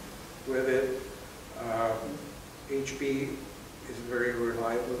up with it. HP is very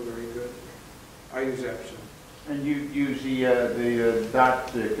reliable, very good. I use Epson. And you use the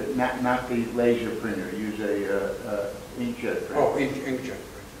dot, not the laser printer, use a inkjet printer. Oh, inkjet printer.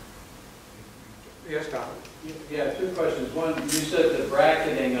 Yes, Tom? Yeah, two questions. One, you said the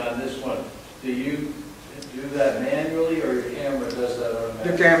bracketing on this one, do you do that manually or your camera does that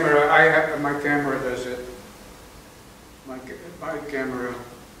automatically? The camera, my camera does it. My camera,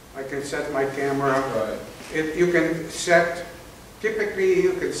 I can set my camera. Right. You can set, typically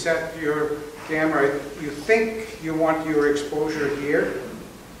you can set your camera, you think you want your exposure here,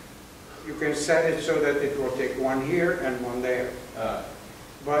 you can set it so that it will take one here and one there.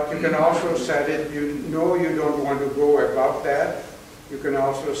 But you can also set it, you know you don't want to go above that, you can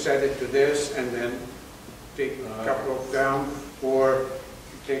also set it to this and then take a couple of down, or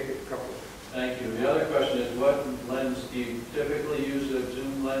take a couple. Thank you. The other question is, what lens do you typically use, a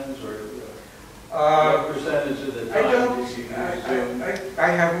zoom lens, or what percentage of the I time don't, do you use zoom? I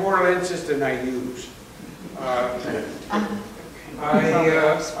have more lenses than I use. I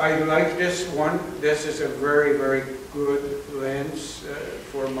like this one. This is a very, very good lens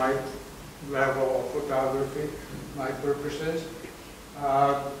for my level of photography, my purposes.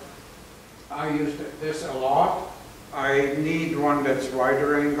 I use this a lot. I need one that's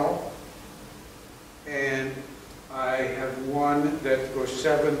wider angle. And I have one that goes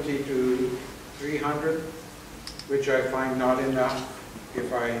 70 to 300, which I find not enough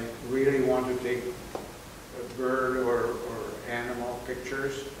if I really want to take a bird or animal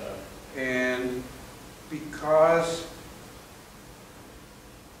pictures. And because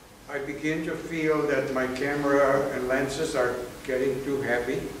I begin to feel that my camera and lenses are getting too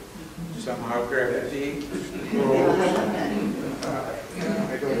heavy, somehow gravity grows.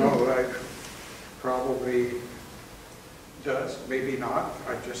 I don't know, I probably does, maybe not,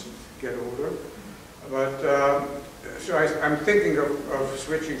 I just get older. But, so I'm thinking of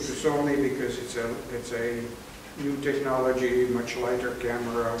switching to Sony because it's a new technology, much lighter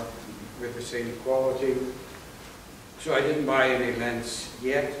camera with the same quality. So I didn't buy any lens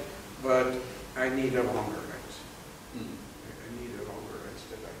yet, but I need a longer lens. I need a longer lens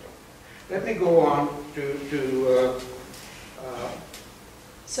that I don't. Let me go on to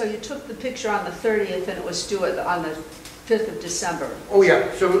So you took the picture on the 30th and it was due on the 5th of December. oh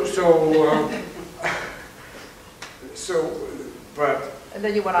yeah, but And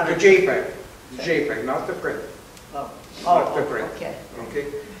then you went on the a... JPEG, not the print. Not the print. Okay. Okay,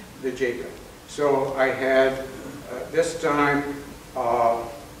 the JPEG. So I had this time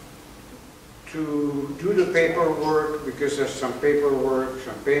to do the paperwork, because there's some paperwork,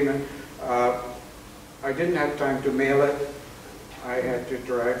 some payment. I didn't have time to mail it. I had to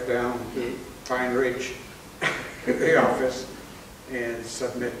drive down to Pine Ridge, the office, and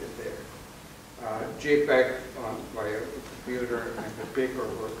submit it there. JPEG on my computer and the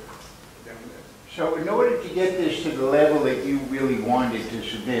paperwork down there. So in order to get this to the level that you really wanted to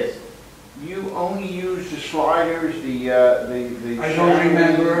submit, you only use the sliders, the I don't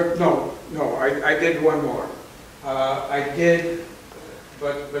remember, no, I did one more. I did,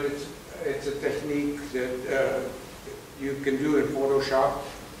 but it's a technique that you can do in Photoshop,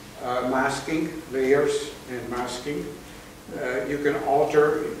 masking, layers and masking. You can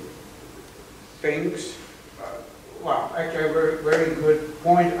alter things. well, actually, a very, very good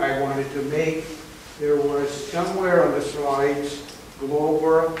point I wanted to make. There was somewhere on the slides,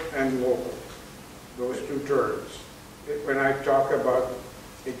 global and local, those two terms. When I talk about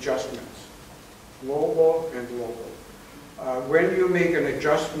adjustments, global and local. When you make an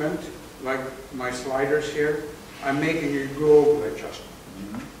adjustment, like my sliders here, I'm making a global adjustment.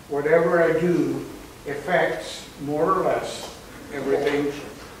 Whatever I do affects more or less everything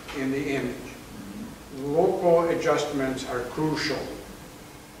in the image. Local adjustments are crucial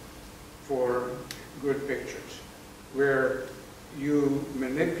for good pictures, where you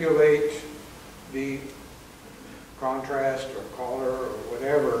manipulate the contrast or color or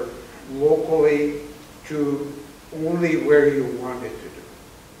whatever locally to only where you want it to do.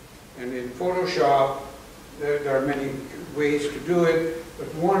 And in Photoshop, there are many ways to do it, but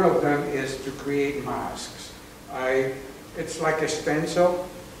one of them is to create masks. It's like a stencil.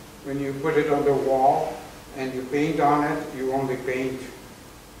 When you put it on the wall and you paint on it, you only paint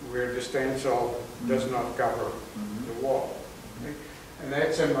where the stencil does not cover the wall. Okay? And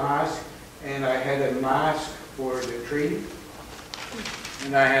that's a mask, and I had a mask for the tree,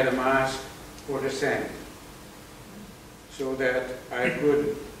 and I had a mask for the sand, so that I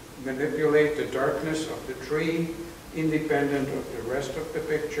could manipulate the darkness of the tree independent of the rest of the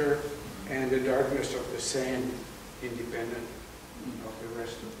picture, and the darkness of the sand independent of the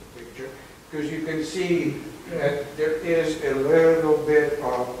rest of the picture. Because you can see that there is a little bit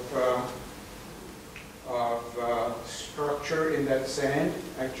of structure in that sand,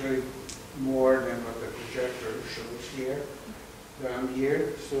 actually more than what the projector shows here, down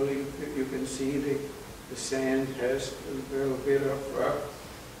here. So you can see the sand has a little bit of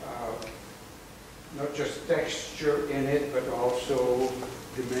not just texture in it, but also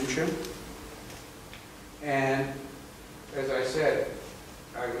dimension. And as I said,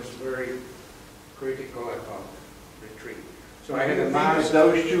 I was very critical about the tree. So I had a mask.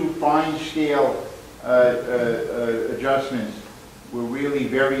 Those two fine scale adjustments were really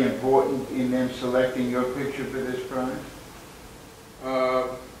very important in them selecting your picture for this prize?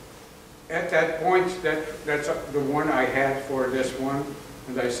 At that point, that's the one I had for this one,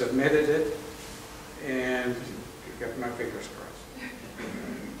 and I submitted it, and kept my fingers crossed.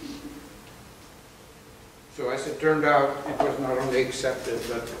 So as it turned out, it was not only accepted,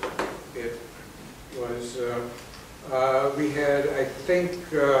 but it was, we had, I think,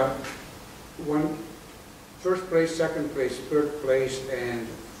 one first place, second place, third place, and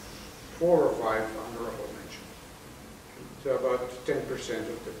 4 or 5 honorable mentions. So about 10%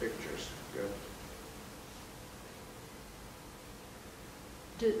 of the pictures got.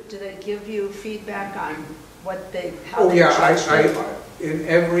 Do they give you feedback on what they, how Oh they yeah, judge you? in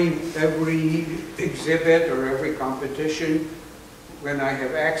every exhibit or every competition, when I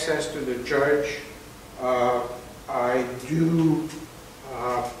have access to the judge, I do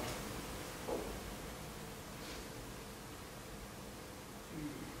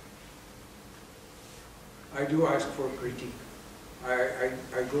ask for a critique. I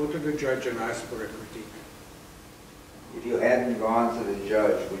go to the judge and ask for a critique. If you hadn't gone to the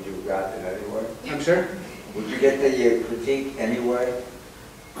judge, would you have gotten it anyway? I'm sorry? Would you get the critique anyway?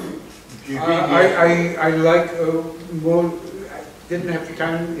 I like, more, I didn't have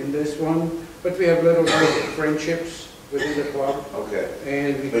time in this one, but we have little friendships within the club. Okay.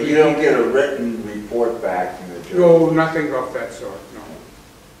 And But you don't get a written report back from the judge? No, nothing of that sort, no.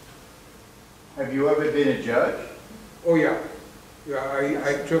 Have you ever been a judge? Oh, yeah. Yeah,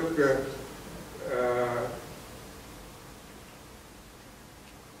 I took a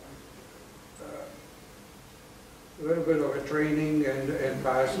little bit of a training and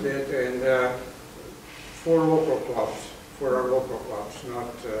passed it, and for local clubs, for our local clubs,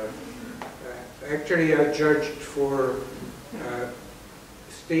 not, actually I judged for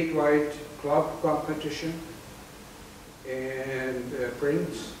statewide club competition and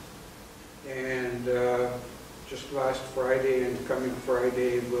prints, and just last Friday and coming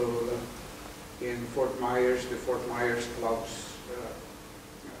Friday will in Fort Myers, the Fort Myers clubs.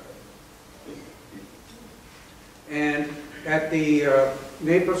 And at the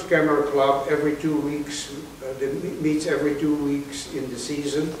Naples Camera Club, every 2 weeks, meets every 2 weeks in the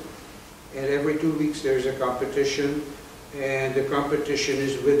season, and every 2 weeks there's a competition, and the competition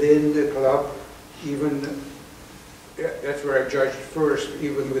is within the club, even, that's where I judged first,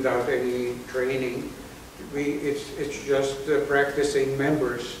 even without any training. It's just practicing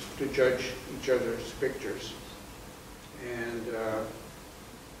members to judge each other's pictures. And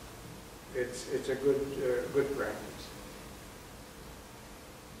it's a good practice.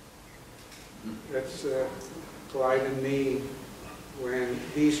 That's Clyde and me, when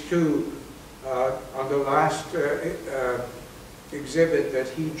these two On the last exhibit that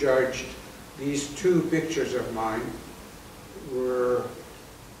he judged, these two pictures of mine were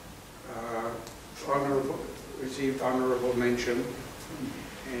received honorable mention,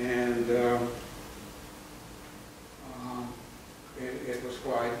 and it was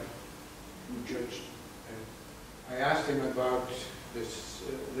quite judged. I asked him about this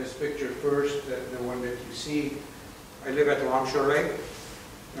picture first, the one that you see. I live at Longshore Lake,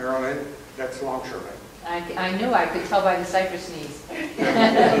 Maryland. That's Longshore Lake. I knew, I could tell by the cypress knees.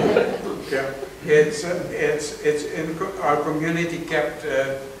 Yeah, it's in our community kept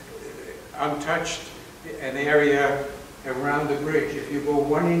untouched an area around the bridge. If you go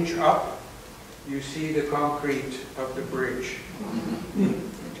 1 inch up, you see the concrete of the bridge.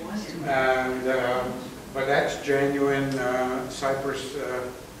 And but that's genuine cypress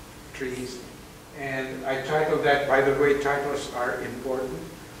trees. And I titled that, by the way, titles are important.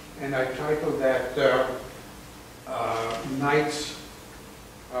 And I titled that Knights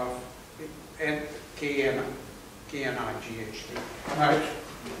of K-N-I-G-H-T.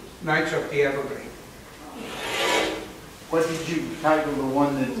 Knights of the Evergreen. What did you title the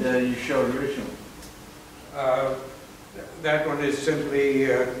one that you showed originally? That one is simply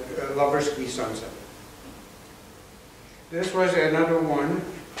Lover's Key Sunset. This was another one.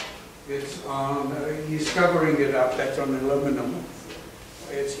 It's on, he's covering it up, that's on aluminum.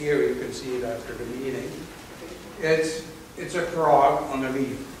 It's here, you can see it after the meeting. It's a frog on a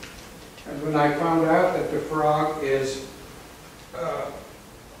leaf. And when I found out that the frog is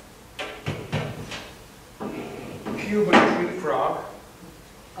Cuban tree frog,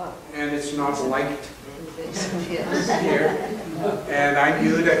 and it's not light here, and I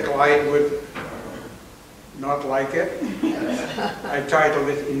knew that Clyde would not like it, I titled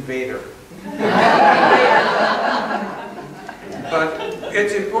it Invader. But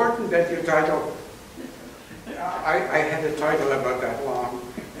it's important that you title. I had a title about that long,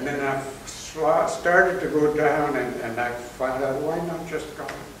 and then I started to go down, and I found out why not just call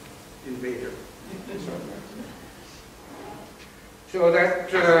it Invader. So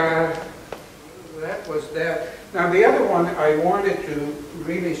that was that. Now the other one I wanted to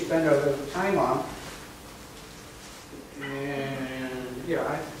really spend a little time on, and yeah,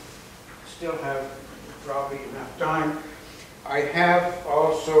 I still have probably enough time. I have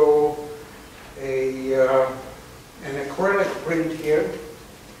also an acrylic print here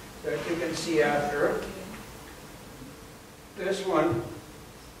that you can see after. This one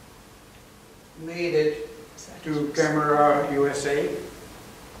made it to Camera USA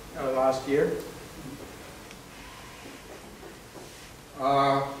last year.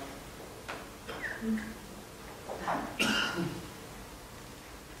 I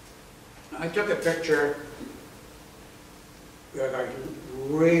took a picture that I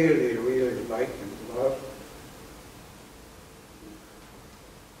really, really like and love.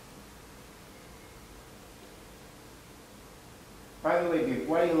 By the way,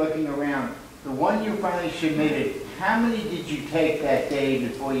 while you're looking around, the one you finally submitted, how many did you take that day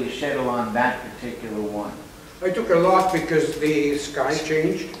before you settled on that particular one? I took a lot because the sky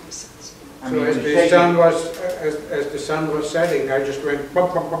changed. I So mean, as was the taken sun was as the sun was setting, I just went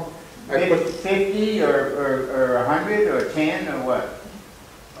bump bump bump. I put 50 or 100 or 10 or what?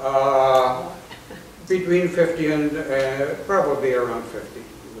 between 50 and probably around 50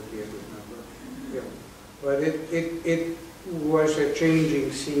 would be a good number. Yeah. But it was a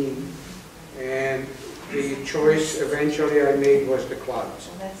changing scene, and the choice eventually I made was the clouds,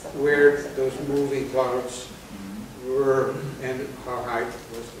 where those moving clouds were and how high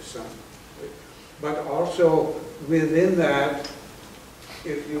was the sun. But also within that,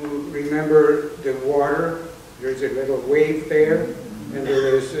 if you remember the water, there's a little wave there, and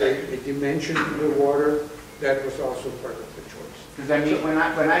there is a dimension to the water that was also part of the choice. Because I mean, when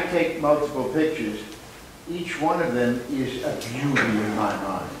I take multiple pictures, each one of them is a beauty in my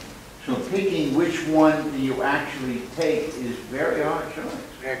mind. So picking which one you actually take is very hard choice.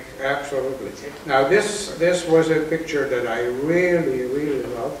 Absolutely. Now this was a picture that I really, really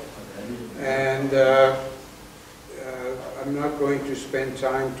loved, and I'm not going to spend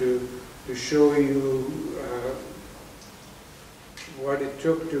time to show you what it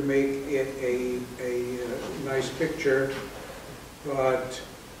took to make it a nice picture, but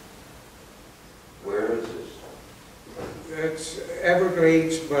Where is this? it's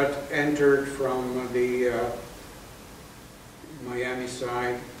Everglades, but entered from the Miami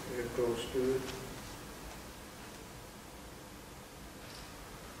side, close to it.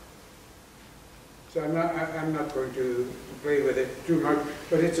 So I'm not going to play with it too much,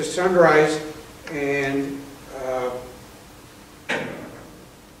 but it's a sunrise, and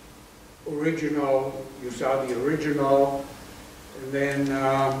original, you saw the original, and then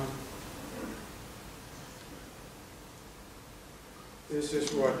this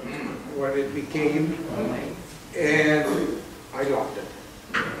is what it became, and I loved it.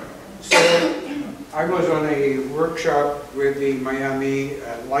 So I was on a workshop with the Miami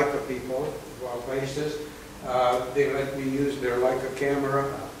Leica people, of all places. They let me use their Leica camera,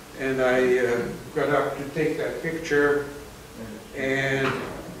 and I got up to take that picture, and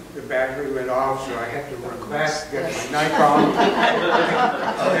the battery went off, so I had to run back, get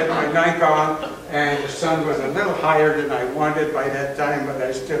my Nikon, and the sun was a little higher than I wanted by that time, but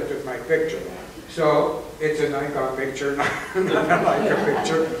I still took my picture. So it's a Nikon picture, not a Leica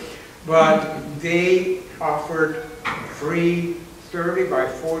picture. But they offered free 30 by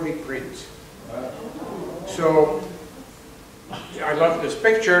 40 prints. So I loved this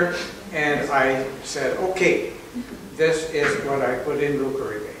picture, and I said, okay, this is what I put in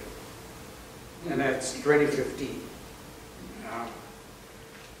Rookery Bay. And that's 2015.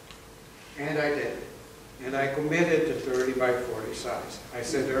 And I did. And I committed to 30 by 40 size. I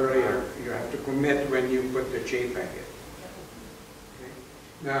said earlier, you have to commit when you put the JPEG in. Okay.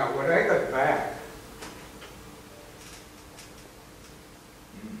 Now, what I got back,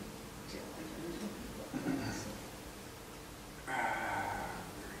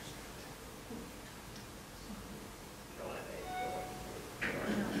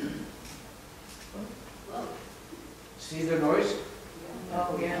 see the noise?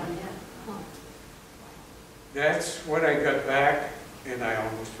 Oh, yeah. That's what I got back, and I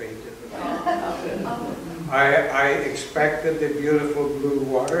almost fainted. I expected the beautiful blue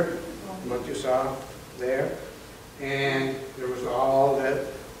water, what you saw there, and there was all that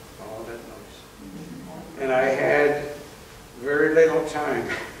noise. And I had very little time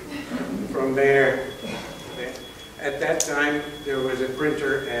from there. At that time, there was a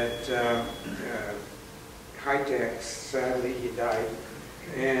printer at High-Tech. Sadly, he died,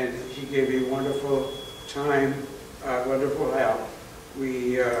 and he gave me wonderful time, wonderful help.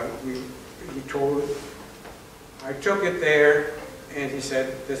 He told, I took it there, and he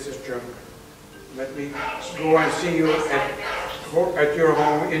said, this is junk. Let me go and see you at your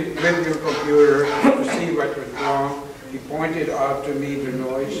home with your computer to see what was wrong. He pointed out to me the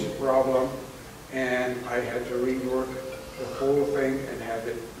noise problem, and I had to rework the whole thing and have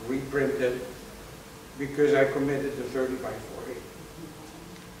it reprinted because I committed to 30 by 40.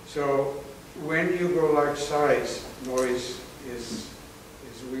 So when you go large size, noise is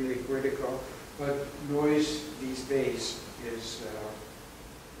really critical, but noise these days is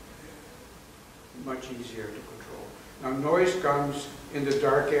much easier to control. Now noise comes in the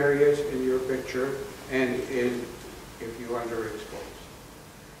dark areas in your picture and if you underexpose.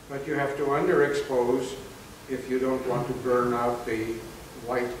 But you have to underexpose if you don't want to burn out the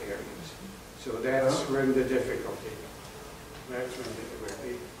light areas. So that's when the difficulty. That's when the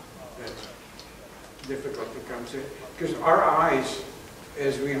difficulty comes in. Because our eyes,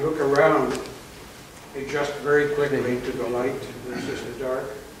 as we look around, adjust very quickly to the light versus the dark.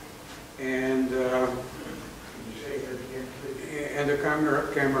 And the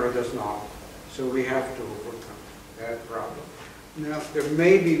camera does not. So we have to overcome that problem. Now, there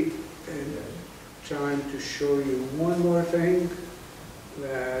may be time to show you one more thing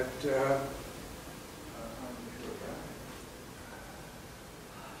that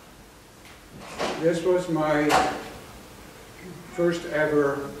this was my first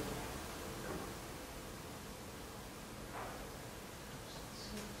ever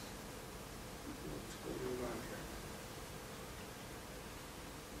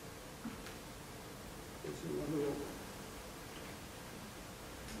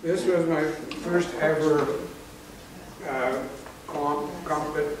This was my first ever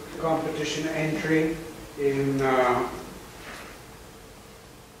competition entry in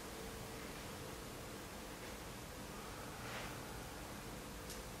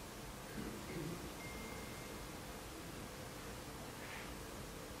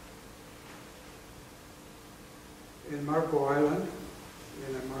Marco Island,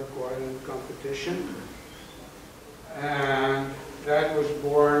 in a Marco Island competition. And that was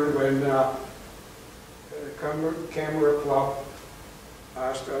born when the Camera Club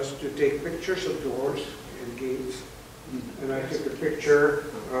asked us to take pictures of doors and gates. And I took a picture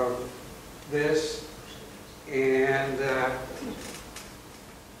of this and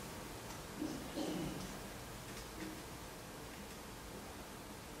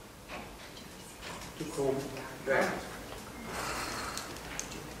to comb that.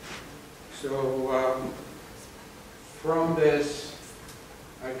 So from this,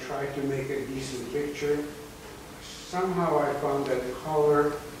 I tried to make a decent picture. Somehow I found that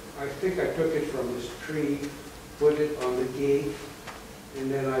color, I think I took it from this tree, put it on the gate,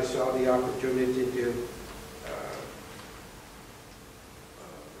 and then I saw the opportunity to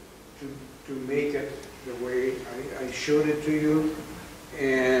make it the way I showed it to you.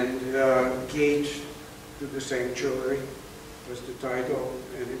 And Gate to the Sanctuary was the title,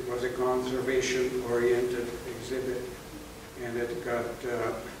 and it was a conservation-oriented exhibit, and it got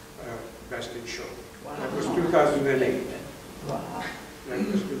Best in Show. That was 2008. Wow. That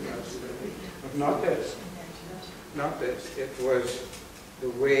was 2008. But not this. Not this. It was the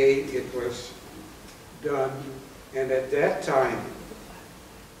way it was done. And at that time,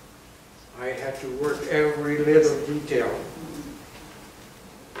 I had to work every little detail.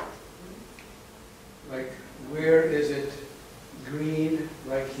 Like, where is it green,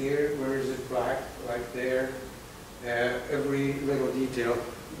 like here? Where is it black, like there? Every little detail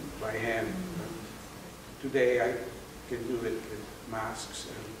by hand. Today, I can do it with masks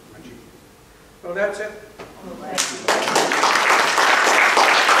and magic. So that's it.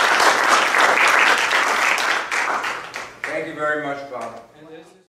 Thank you very much, Bob.